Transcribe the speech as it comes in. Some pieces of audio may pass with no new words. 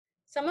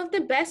Some of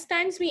the best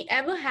times we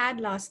ever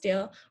had last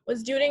year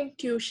was during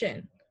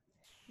tuition.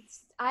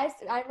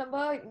 I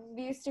remember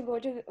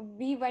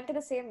we went to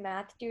the same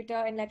math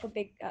tutor in like a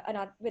big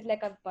with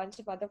like a bunch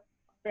of other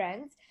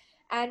friends,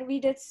 and we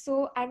did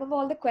so. I remember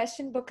all the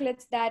question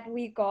booklets that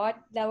we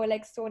got that were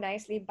like so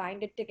nicely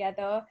binded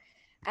together,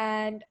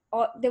 and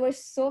there were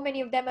so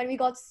many of them, and we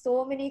got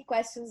so many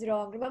questions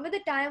wrong. Remember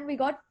the time we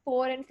got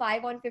 4 and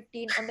 5 on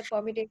 15 on the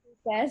permutation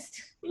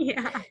test?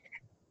 Yeah.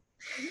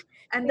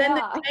 And then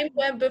the Yeah. time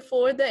where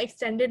before the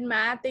extended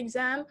math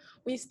exam,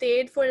 we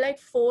stayed for like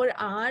 4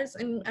 hours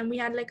and we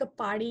had like a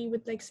party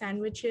with like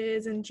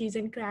sandwiches and cheese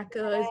and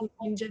crackers and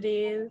ginger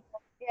ale.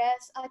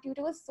 Yes, our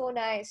tutor was so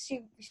nice.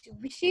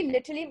 She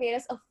literally made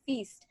us a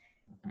feast,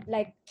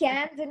 like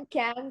cans and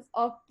cans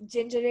of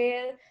ginger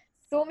ale,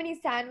 so many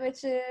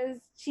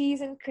sandwiches,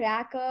 cheese and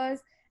crackers.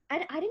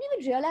 And I didn't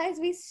even realize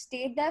we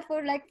stayed there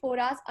for like 4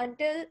 hours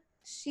until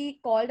she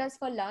called us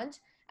for lunch.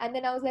 And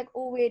then I was like,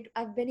 oh, wait,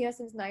 I've been here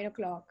since 9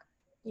 o'clock.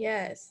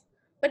 Yes.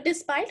 But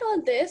despite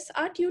all this,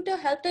 our tutor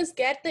helped us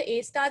get the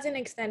A stars in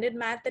extended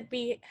math that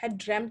we had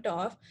dreamt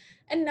of.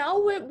 And now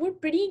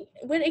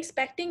we're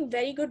expecting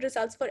very good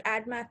results for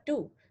ad math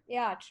too.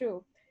 Yeah,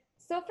 true.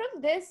 So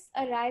from this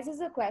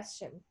arises a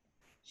question.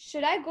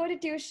 Should I go to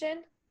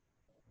tuition?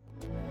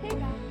 Hey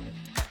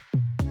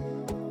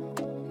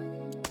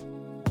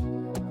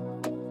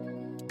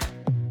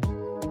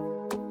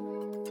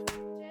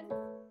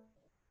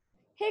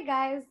Hey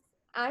guys,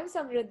 I'm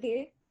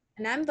Samriddhi,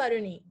 And I'm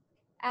Varuni.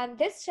 and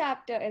this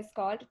chapter is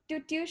called To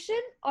Tuition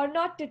or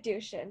Not to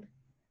Tuition.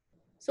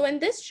 So, in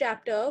this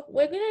chapter,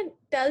 we're going to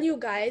tell you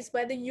guys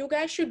whether you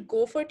guys should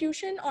go for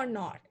tuition or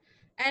not.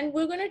 And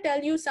we're going to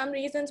tell you some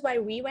reasons why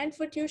we went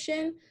for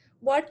tuition,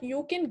 what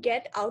you can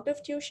get out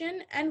of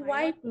tuition, and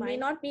why it may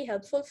not be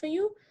helpful for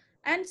you,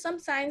 and some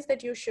signs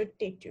that you should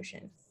take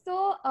tuition.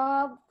 So,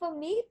 for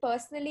me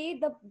personally,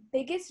 the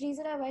biggest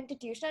reason I went to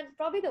tuition, and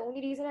probably the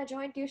only reason I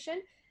joined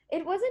tuition,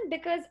 it wasn't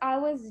because I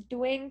was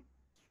doing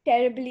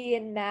terribly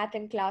in math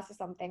in class or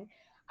something.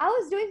 I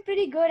was doing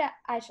pretty good.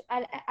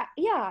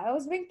 Yeah, I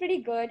was doing pretty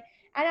good,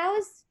 and I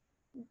was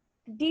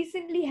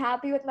decently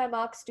happy with my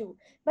marks too.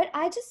 But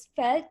I just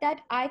felt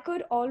that I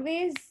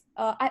always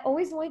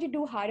wanted to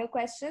do harder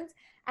questions,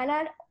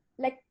 and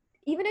like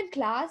even in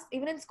class,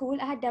 even in school,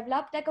 I had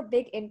developed like a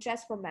big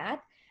interest for math,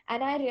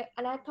 and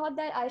I thought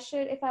that I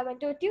should, if I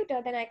went to a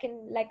tutor, then I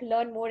can like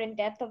learn more in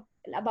depth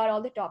about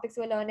all the topics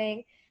we're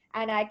learning,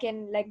 and I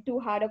can like do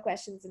harder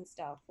questions and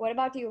stuff. What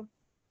about you?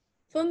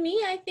 For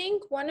me, I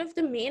think one of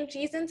the main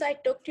reasons I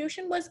took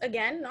tuition was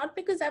again not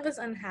because I was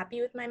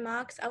unhappy with my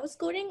marks. I was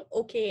scoring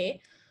okay,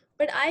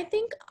 but I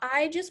think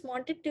I just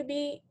wanted to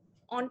be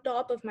on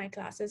top of my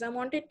classes. I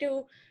wanted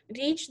to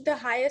reach the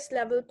highest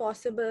level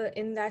possible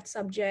in that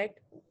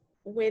subject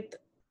with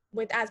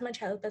with as much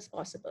help as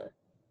possible.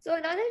 So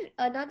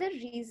another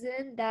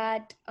reason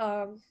that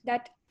I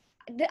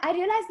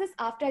realized this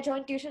after I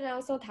joined tuition, and I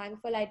was so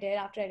thankful I did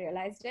after I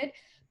realized it.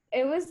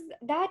 It was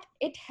that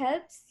it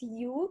helps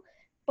you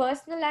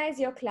personalize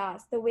your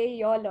class the way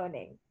you're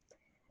learning.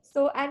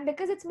 So, and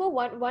because it's more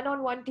one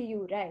on one to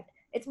you, right?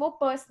 It's more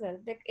personal.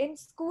 Like in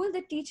school,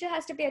 the teacher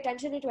has to pay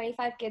attention to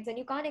 25 kids, and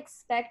you can't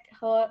expect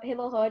him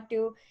or her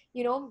to,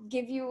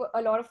 give you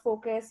a lot of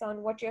focus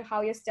on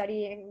how you're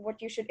studying,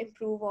 what you should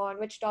improve on,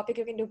 which topic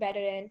you can do better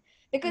in,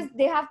 because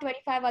they have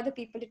 25 other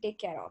people to take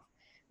care of.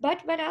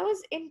 But when I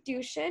was in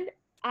tuition,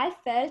 I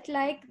felt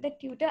like the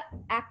tutor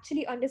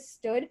actually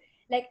understood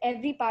like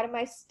every part of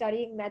my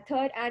studying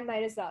method and my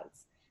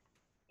results.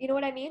 You know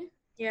what I mean?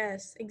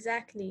 Yes,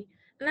 exactly.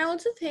 And I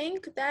also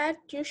think that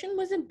tuition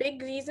was a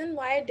big reason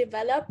why I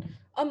developed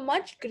a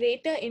much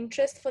greater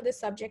interest for the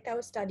subject I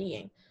was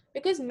studying.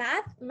 Because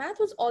math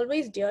was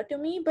always dear to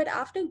me, but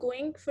after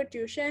going for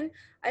tuition,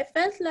 I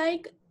felt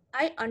like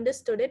I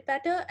understood it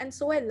better and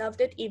so I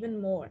loved it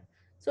even more.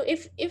 So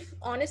if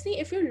honestly,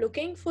 if you're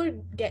looking for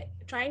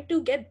trying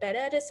to get better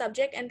at a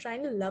subject and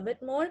trying to love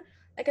it more,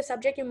 like a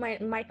subject you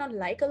might not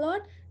like a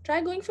lot,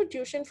 try going for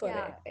tuition for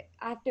Yeah, it.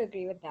 I have to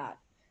agree with that.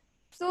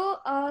 So,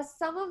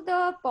 some of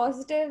the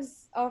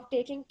positives of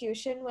taking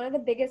tuition, one of the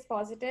biggest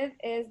positive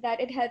is that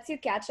it helps you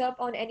catch up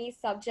on any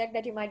subject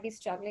that you might be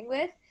struggling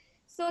with.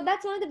 So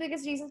that's one of the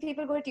biggest reasons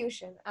people go to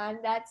tuition, and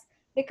that's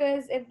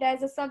because if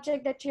there's a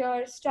subject that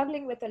you're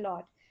struggling with a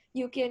lot,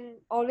 you can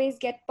always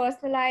get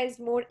personalized,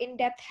 more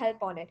in-depth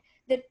help on it.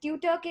 The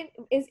tutor can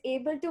is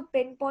able to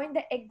pinpoint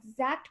the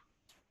exact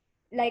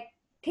like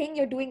thing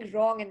you're doing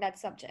wrong in that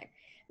subject.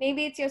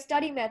 Maybe it's your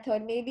study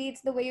method, maybe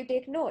it's the way you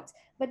take notes,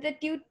 but the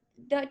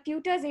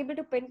tutor is able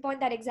to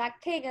pinpoint that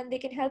exact thing, and they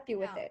can help you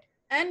with Yeah. it.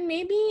 And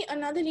maybe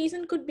another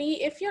reason could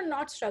be if you're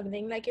not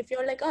struggling, like if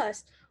you're like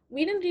us,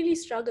 we didn't really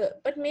struggle,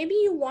 but maybe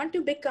you want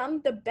to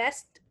become the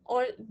best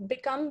or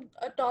become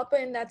a topper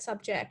in that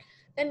subject,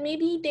 then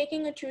maybe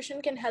taking a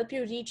tuition can help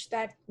you reach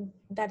that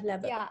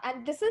level. Yeah,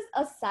 and this is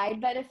a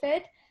side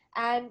benefit,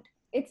 and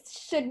it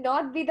should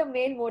not be the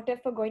main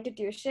motive for going to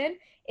tuition.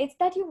 It's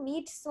that you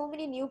meet so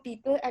many new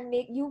people and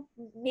make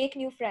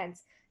new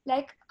friends.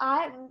 Like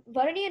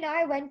Varuni and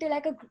I went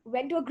to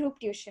went to a group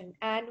tuition,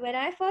 and when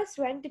I first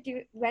went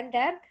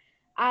there,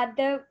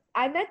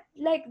 I met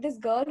like this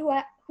girl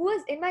who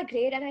was in my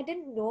grade, and I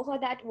didn't know her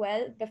that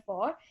well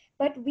before,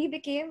 but we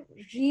became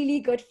really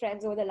good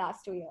friends over the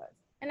last 2 years.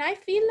 And I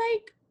feel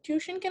like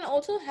tuition can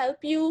also help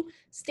you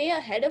stay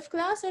ahead of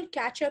class or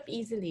catch up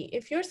easily.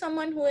 If you're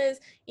someone who has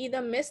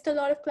either missed a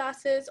lot of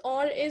classes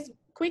or is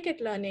quick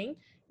at learning,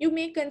 you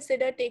may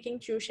consider taking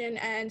tuition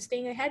and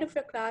staying ahead of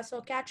your class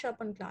or catch up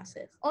on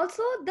classes.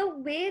 Also, the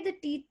way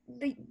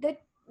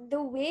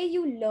the way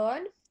you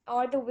learn,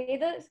 or the way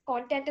the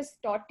content is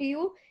taught to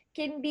you,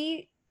 can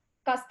be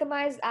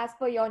customized as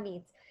per your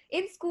needs.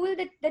 In school,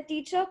 the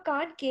teacher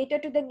can't cater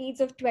to the needs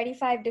of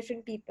 25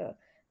 different people.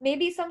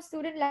 Maybe some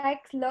student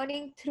likes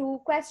learning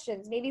through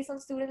questions, maybe some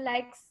student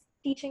likes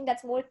teaching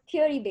that's more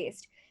theory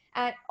based,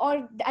 and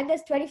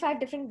there's 25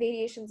 different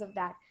variations of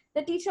that.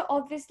 The teacher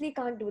obviously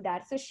can't do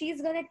that, so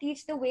she's going to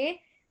teach the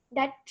way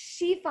that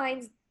she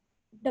finds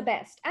the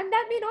best, and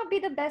that may not be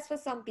the best for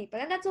some people,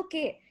 and that's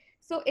okay.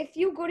 So if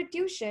you go to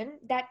tuition,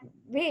 that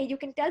way you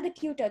can tell the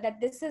tutor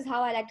that this is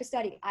how I like to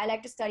study. I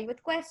like to study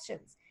with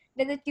questions.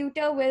 Then the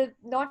tutor will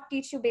not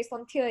teach you based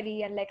on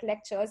theory and like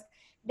lectures.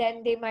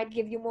 Then they might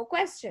give you more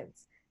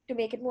questions to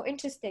make it more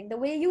interesting the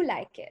way you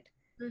like it.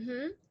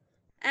 Mm-hmm.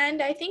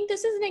 And I think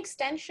this is an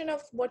extension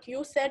of what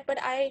you said, but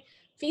I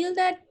feel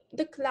that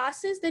the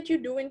classes that you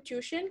do in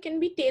tuition can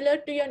be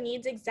tailored to your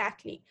needs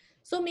exactly.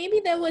 So maybe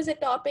there was a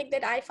topic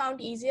that I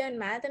found easier in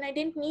math and I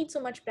didn't need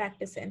so much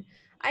practice in.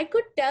 I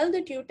could tell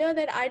the tutor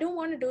that I don't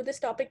want to do this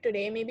topic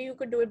today. Maybe you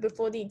could do it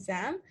before the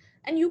exam,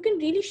 and you can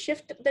really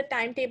shift the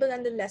timetable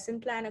and the lesson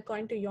plan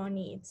according to your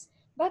needs.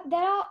 But there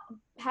are,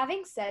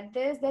 having said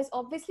this, there's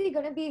obviously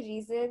going to be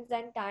reasons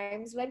and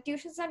times when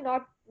tuitions are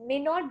not may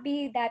not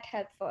be that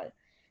helpful.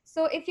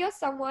 So if you're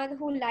someone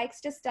who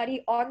likes to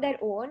study on their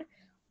own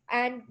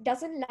and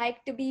doesn't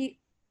like to be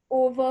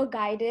over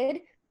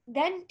guided,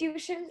 then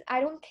tuition,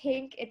 I don't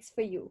think it's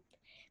for you.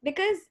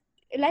 Because,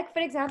 like,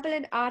 for example,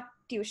 in art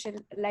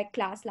tuition, like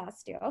class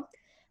last year,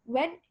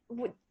 when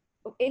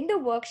in the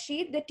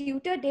worksheet, the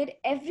tutor did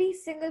every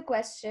single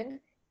question,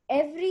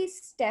 every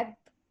step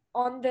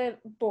on the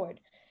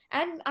board.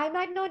 And I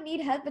might not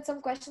need help with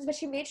some questions, but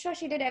she made sure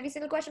she did every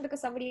single question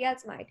because somebody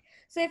else might.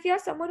 So if you're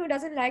someone who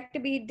doesn't like to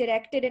be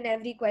directed in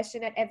every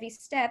question at every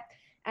step,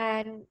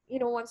 and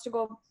wants to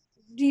go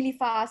really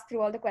fast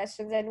through all the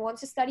questions and wants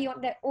to study on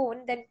their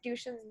own, then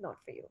tuition's not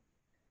for you.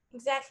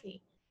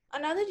 Exactly.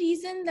 Another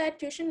reason that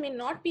tuition may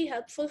not be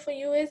helpful for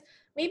you is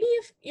maybe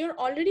if you're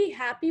already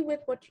happy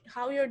with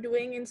how you're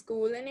doing in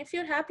school, and if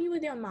you're happy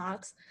with your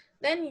marks,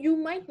 then you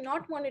might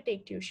not want to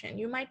take tuition.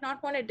 You might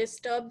not want to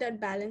disturb that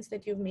balance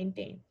that you've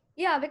maintained.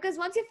 Yeah, because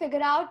once you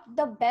figure out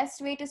the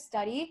best way to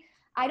study,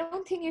 I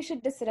don't think you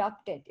should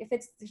disrupt it if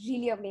it's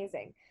really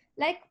amazing.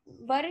 Like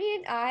Varuni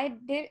and I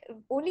did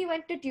only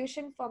went to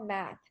tuition for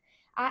math.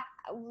 I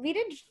we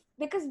didn't,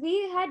 because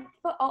we had,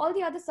 for all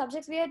the other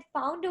subjects, we had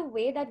found a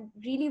way that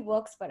really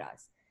works for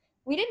us.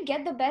 We didn't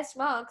get the best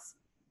marks,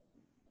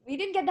 we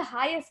didn't get the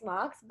highest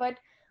marks, but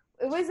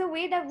it was a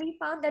way that we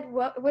found that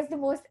was the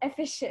most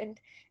efficient,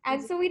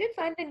 and so we didn't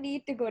find the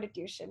need to go to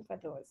tuition for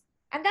those,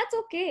 and that's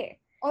okay.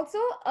 Also,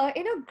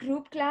 in a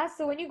group class,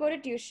 so when you go to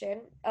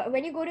tuition,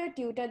 when you go to a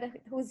tutor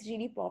who's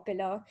really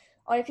popular,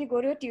 or if you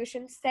go to a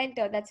tuition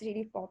center that's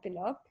really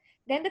popular,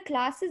 then the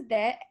classes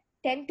there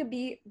tend to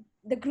be,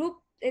 the group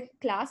in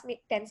class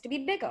tends to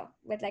be bigger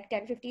with like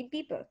 10, 15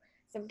 people,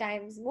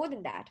 sometimes more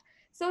than that.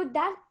 So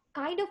that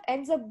kind of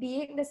ends up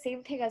being the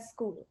same thing as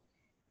school.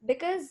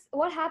 Because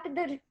what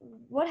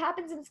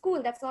happens in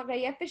school that's not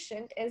very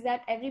efficient is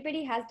that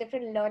everybody has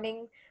different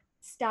learning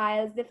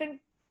styles, different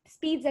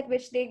speeds at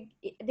which they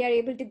are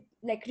able to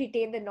like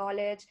retain the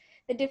knowledge,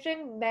 the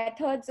different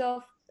methods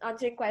of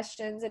answering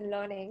questions and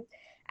learning.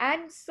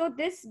 And so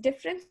this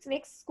difference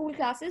makes school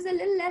classes a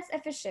little less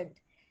efficient.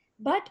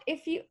 But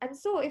if you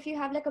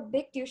have like a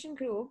big tuition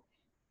group,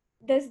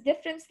 this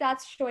difference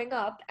starts showing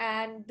up,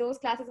 and those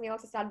classes may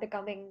also start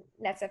becoming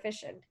less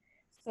efficient.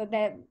 So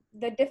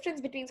the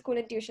difference between school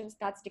and tuition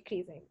starts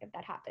decreasing if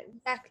that happens.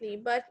 Exactly.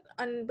 But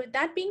with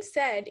that being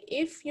said,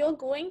 if you're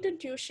going to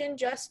tuition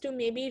just to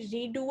maybe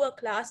redo a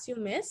class you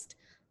missed,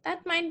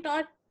 that might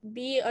not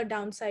be a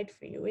downside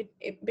for you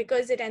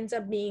because it ends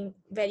up being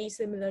very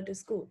similar to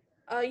school.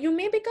 You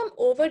may become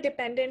over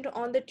dependent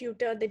on the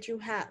tutor that you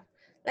have.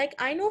 Like,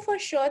 I know for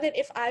sure that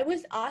if I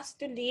was asked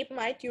to leave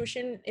my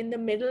tuition in the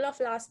middle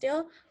of last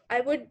year, I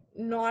would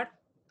not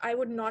I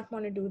would not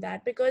want to do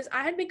that, because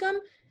I had become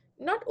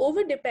not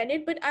over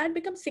dependent, but I had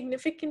become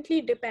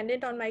significantly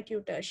dependent on my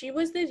tutor. She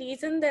was the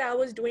reason that I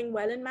was doing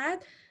well in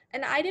math,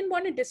 and I didn't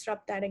want to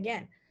disrupt that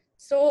again.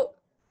 So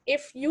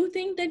if you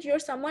think that you're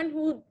someone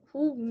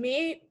who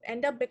may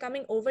end up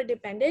becoming over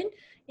dependent,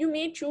 you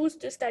may choose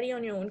to study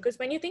on your own. Because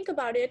when you think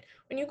about it,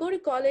 when you go to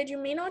college, you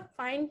may not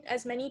find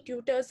as many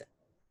tutors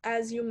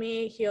as you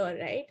may here,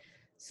 right?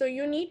 So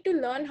you need to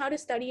learn how to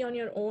study on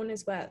your own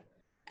as well.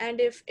 And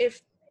if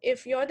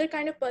if you're the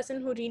kind of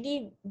person who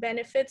really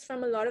benefits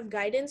from a lot of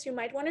guidance, you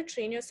might want to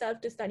train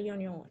yourself to study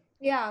on your own.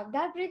 Yeah,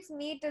 that brings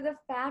me to the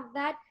fact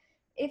that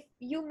if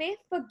you may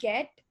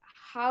forget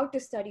how to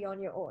study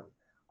on your own,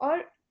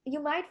 or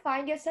you might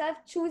find yourself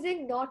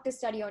choosing not to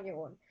study on your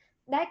own.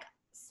 Like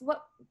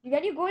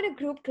when you go in a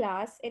group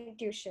class in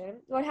tuition,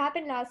 what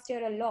happened last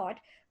year a lot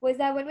was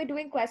that when we're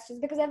doing questions,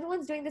 because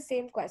everyone's doing the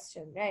same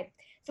question, right?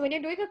 So when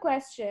you're doing a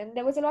question,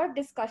 there was a lot of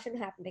discussion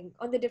happening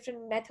on the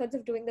different methods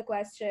of doing the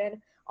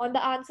question, on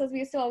the answers. We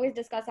used to always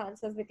discuss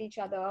answers with each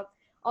other,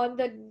 on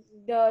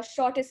the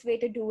shortest way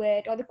to do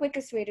it or the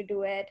quickest way to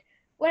do it,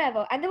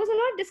 whatever. And there was a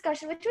lot of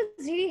discussion, which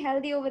was really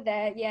healthy over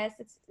there. Yes,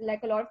 it's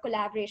like a lot of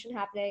collaboration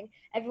happening.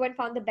 Everyone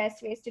found the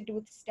best ways to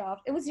do stuff.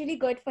 It was really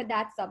good for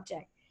that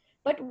subject.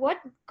 But what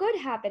could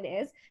happen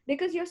is,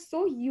 because you're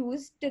so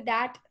used to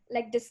that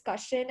like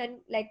discussion and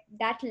like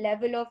that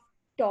level of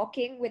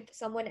talking with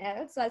someone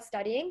else while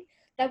studying,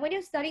 that when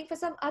you're studying for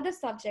some other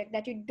subject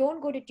that you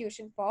don't go to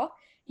tuition for,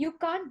 you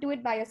can't do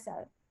it by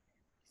yourself.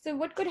 So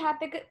what could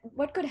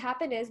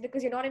happen is,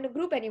 because you're not in a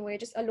group anymore, you're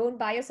just alone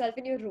by yourself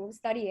in your room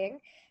studying.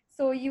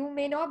 So you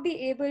may not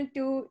be able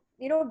to,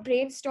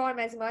 brainstorm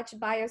as much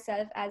by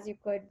yourself as you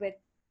could with,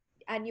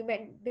 and you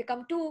may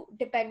become too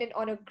dependent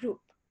on a group.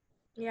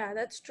 Yeah,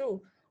 that's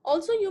true.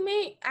 Also, you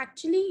may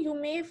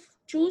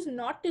choose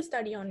not to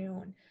study on your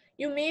own.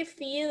 You may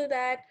feel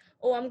that,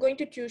 oh, I'm going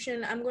to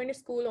tuition, I'm going to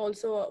school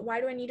also. Why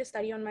do I need to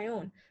study on my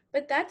own?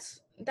 But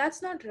that's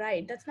not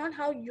right. That's not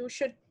how you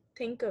should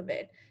think of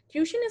it.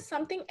 Tuition is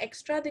something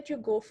extra that you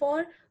go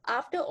for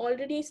after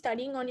already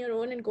studying on your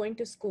own and going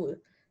to school.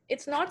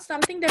 It's not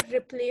something that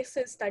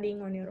replaces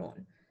studying on your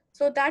own.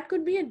 So that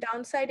could be a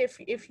downside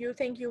if you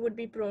think you would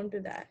be prone to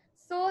that.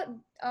 So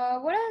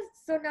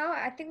now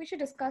I think we should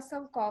discuss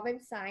some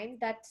common signs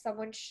that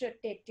someone should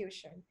take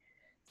tuition.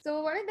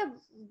 So one of the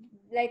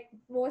like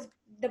most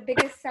the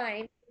biggest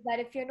sign is that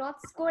if you're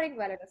not scoring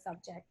well in a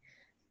subject,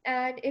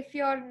 and if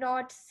you're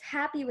not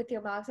happy with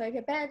your marks, or if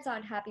your parents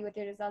aren't happy with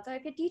your results, or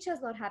if your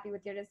teacher's not happy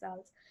with your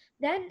results,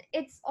 then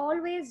it's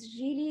always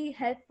really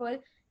helpful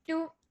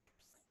to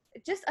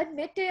just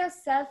admit to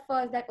yourself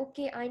first that,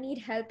 okay, I need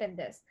help in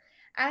this.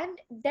 And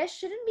there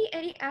shouldn't be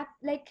any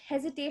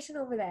hesitation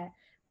over there.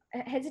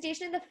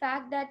 Hesitation in the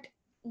fact that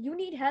you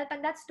need help,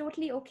 and that's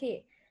totally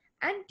okay.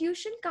 And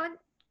tuition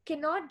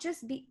cannot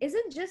just be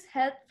isn't just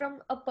help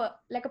from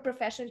like a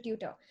professional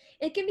tutor.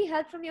 It can be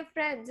help from your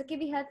friends, it can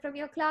be help from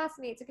your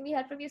classmates, it can be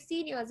help from your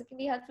seniors, it can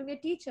be help from your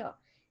teacher,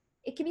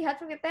 it can be help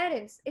from your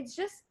parents. It's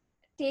just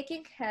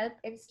taking help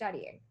in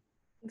studying.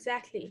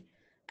 Exactly.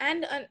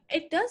 And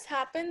it does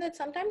happen that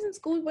sometimes in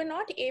school we're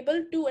not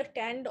able to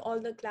attend all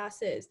the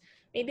classes.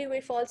 Maybe we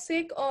fall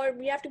sick or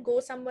we have to go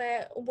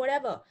somewhere,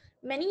 whatever.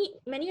 Many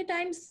a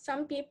times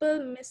some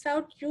people miss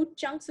out huge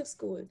chunks of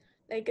school,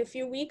 like a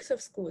few weeks of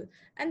school.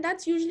 And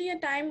that's usually a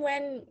time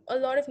when a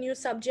lot of new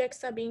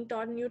subjects are being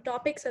taught, new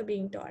topics are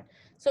being taught.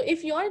 So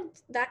if you're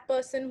that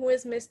person who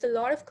has missed a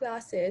lot of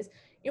classes,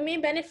 you may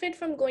benefit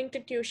from going to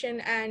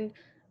tuition and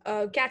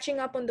catching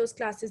up on those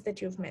classes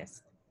that you've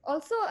missed.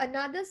 Also,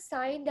 another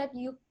sign that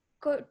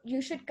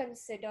you should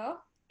consider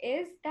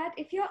is that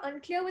if you're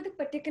unclear with a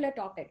particular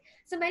topic.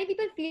 So many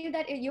people feel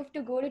that you have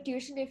to go to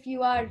tuition if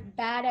you are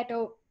bad at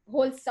a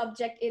whole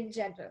subject in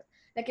general.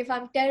 Like if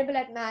I'm terrible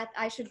at math,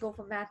 I should go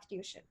for math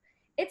tuition.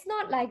 It's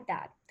not like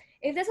that.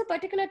 If there's a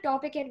particular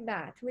topic in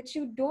math which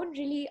you don't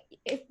really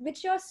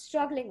which you're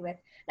struggling with,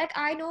 like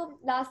I know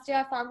last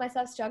year I found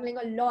myself struggling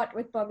a lot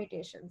with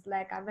permutations.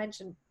 Like I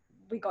mentioned,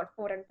 we got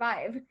 4 and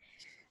 5,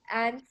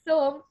 and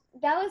so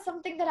that was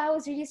something that I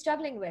was really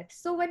struggling with.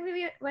 So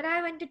when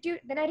I went to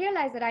then I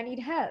realized that I need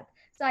help.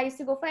 So I used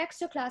to go for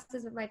extra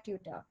classes with my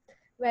tutor,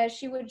 where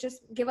she would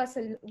just give us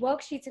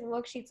worksheets and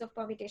worksheets of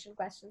permutation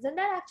questions, and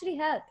that actually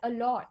helped a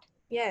lot.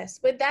 Yes,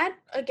 with that,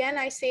 again,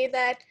 I say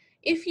that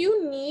if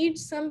you need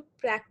some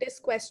practice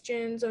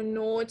questions or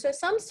notes or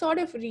some sort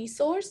of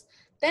resource,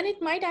 then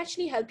it might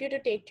actually help you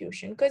to take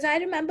tuition. Because I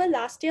remember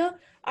last year,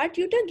 our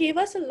tutor gave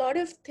us a lot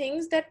of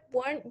things that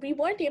we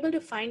weren't able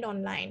to find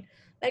online.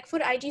 Like for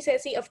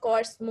IGCSE, of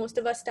course, most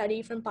of us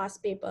study from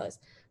past papers.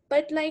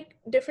 But like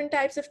different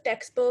types of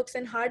textbooks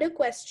and harder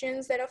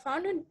questions that are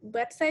found on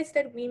websites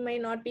that we may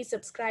not be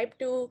subscribed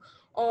to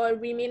or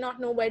we may not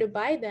know where to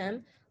buy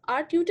them,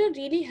 our tutor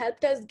really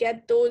helped us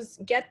get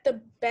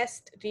the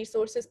best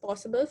resources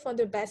possible for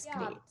the best Yeah,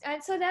 grades.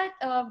 and so that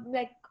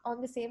like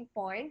on the same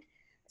point,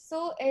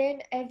 so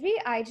in every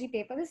IG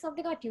paper, this is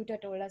something our tutor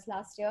told us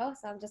last year,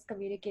 so I'm just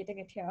communicating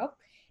it here.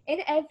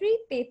 In every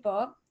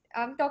paper,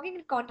 I'm talking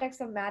in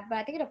context of math, but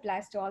I think it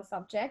applies to all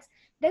subjects.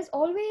 There's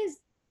always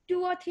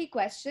 2 or 3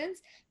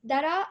 questions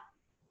that are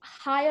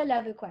higher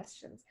level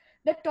questions.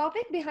 The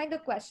topic behind the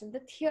question,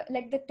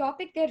 like the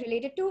topic they're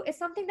related to, is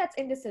something that's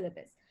in the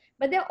syllabus,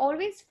 but they're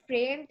always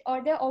framed,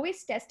 or they're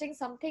always testing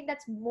something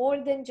that's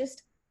more than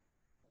just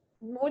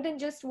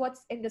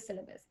what's in the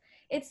syllabus.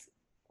 It's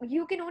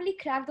You can only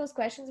crack those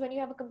questions when you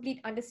have a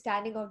complete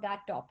understanding of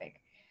that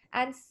topic.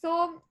 And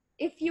so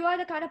if you are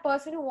the kind of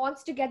person who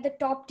wants to get the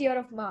top tier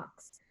of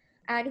marks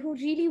and who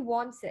really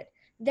wants it,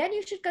 then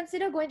you should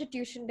consider going to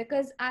tuition,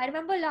 because I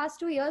remember last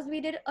 2 years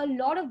we did a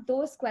lot of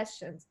those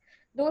questions,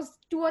 those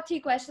 2 or 3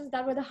 questions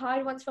that were the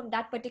hard ones from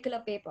that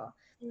particular paper,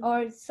 Mhm.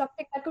 or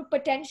something that could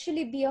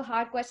potentially be a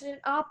hard question in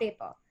our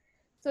paper.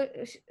 So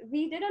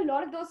we did a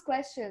lot of those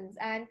questions,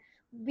 and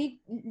we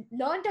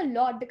learned a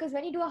lot, because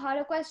when you do a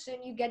harder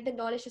question, you get the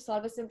knowledge to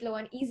solve a simpler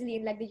one easily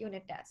in like the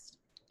unit test.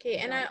 Okay,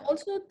 and I Example.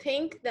 also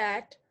think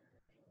that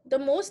the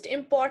most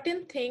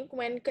important thing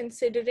when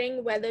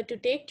considering whether to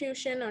take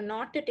tuition or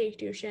not to take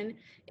tuition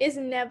is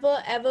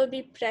never ever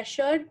be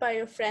pressured by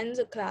your friends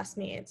or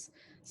classmates.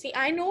 See,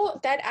 I know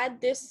that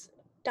at this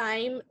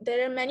time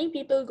there are many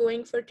people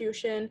going for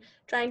tuition,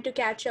 trying to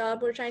catch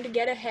up or trying to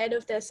get ahead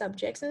of their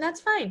subjects, and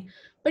that's fine.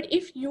 But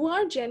if you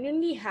are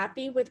genuinely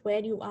happy with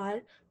where you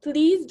are,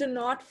 please do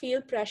not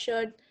feel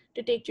pressured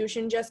to take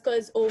tuition just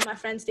because, oh, my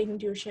friend's taking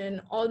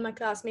tuition, all my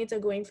classmates are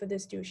going for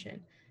this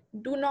tuition.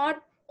 Do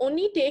not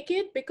only take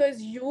it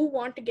because you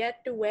want to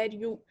get to where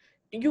you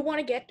want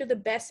to get to the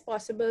best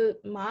possible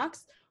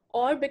marks,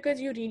 or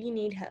because you really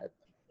need help.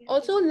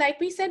 Also, like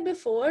we said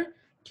before,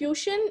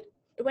 tuition,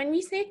 when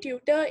we say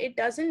tutor, it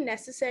doesn't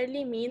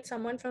necessarily mean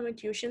someone from a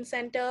tuition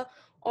center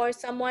or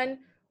someone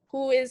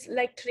who is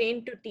like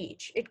trained to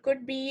teach. It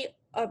could be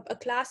a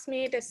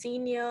classmate, a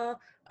senior,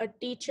 a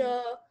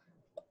teacher,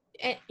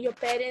 your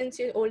parents,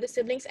 your older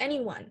siblings,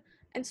 anyone.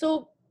 And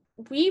so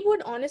we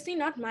would honestly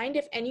not mind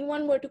if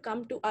anyone were to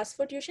come to us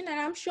for tuition, and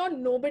I'm sure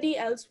nobody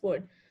else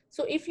would.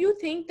 So if you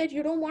think that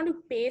you don't want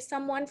to pay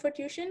someone for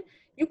tuition,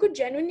 you could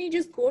genuinely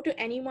just go to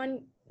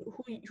anyone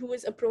who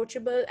is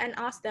approachable and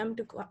ask them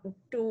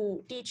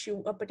to teach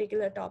you a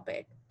particular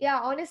topic. Yeah,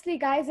 honestly,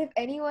 guys, if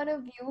any one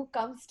of you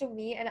comes to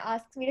me and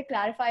asks me to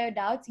clarify your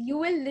doubts, you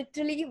will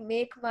literally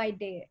make my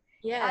day.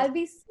 Yes, I'll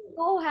be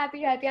so happy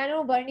to help you. I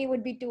know Bernie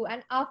would be too,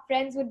 and our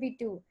friends would be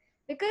too.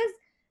 Because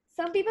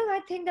some people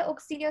might think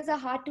that seniors are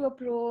hard to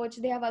approach,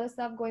 they have other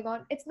stuff going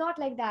on. It's not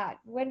like that.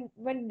 We're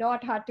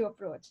not hard to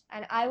approach.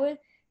 And I will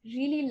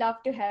really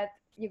love to help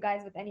you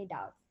guys with any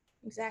doubts.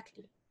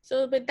 exactly.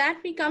 So with that,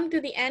 we come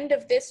to the end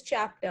of this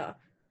chapter.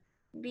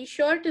 Be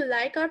sure to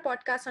like our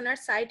podcast on our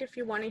site if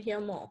you want to hear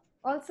more.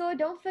 Also,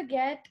 don't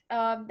forget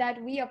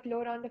that we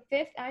upload on the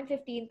 5th and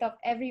 15th of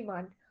every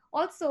month.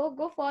 Also,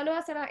 go follow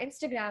us on our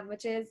Instagram,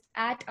 which is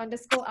at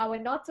underscore our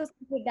not so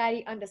secret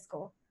diary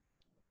underscore.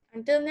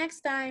 Until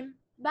next time.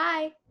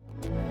 Bye.